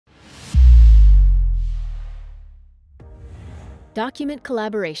Document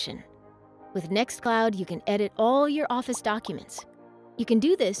collaboration. With Nextcloud, you can edit all your Office documents. You can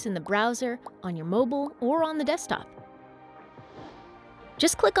do this in the browser, on your mobile, or on the desktop.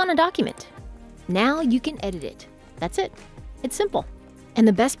 Just click on a document. Now you can edit it. That's it. It's simple. And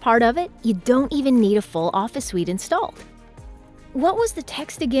the best part of it, you don't even need a full Office suite installed. What was the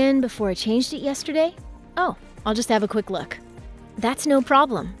text again before I changed it yesterday? Oh, I'll just have a quick look. That's no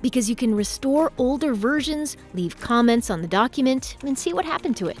problem, because you can restore older versions, leave comments on the document, and see what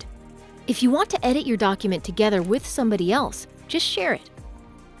happened to it. If you want to edit your document together with somebody else, just share it.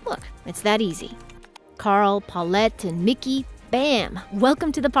 Look, it's that easy. Carl, Paulette, and Mickey, bam!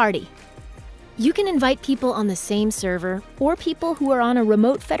 Welcome to the party. You can invite people on the same server, or people who are on a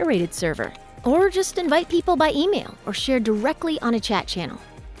remote federated server, or just invite people by email or share directly on a chat channel.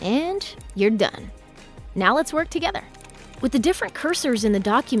 And you're done. Now let's work together. With the different cursors in the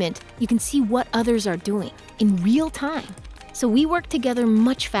document, you can see what others are doing in real time. So we work together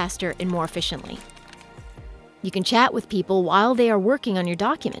much faster and more efficiently. You can chat with people while they are working on your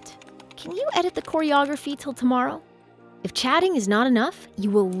document. Can you edit the choreography till tomorrow? If chatting is not enough,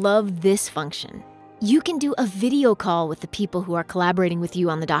 you will love this function. You can do a video call with the people who are collaborating with you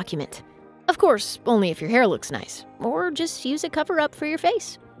on the document. Of course, only if your hair looks nice, or just use a cover-up for your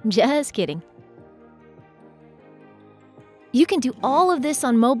face. Just kidding. You can do all of this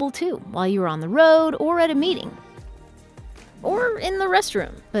on mobile too, while you're on the road or at a meeting. Or in the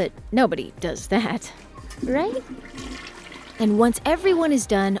restroom, but nobody does that, right? And once everyone is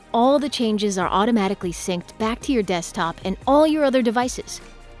done, all the changes are automatically synced back to your desktop and all your other devices.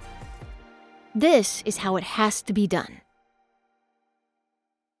 This is how it has to be done.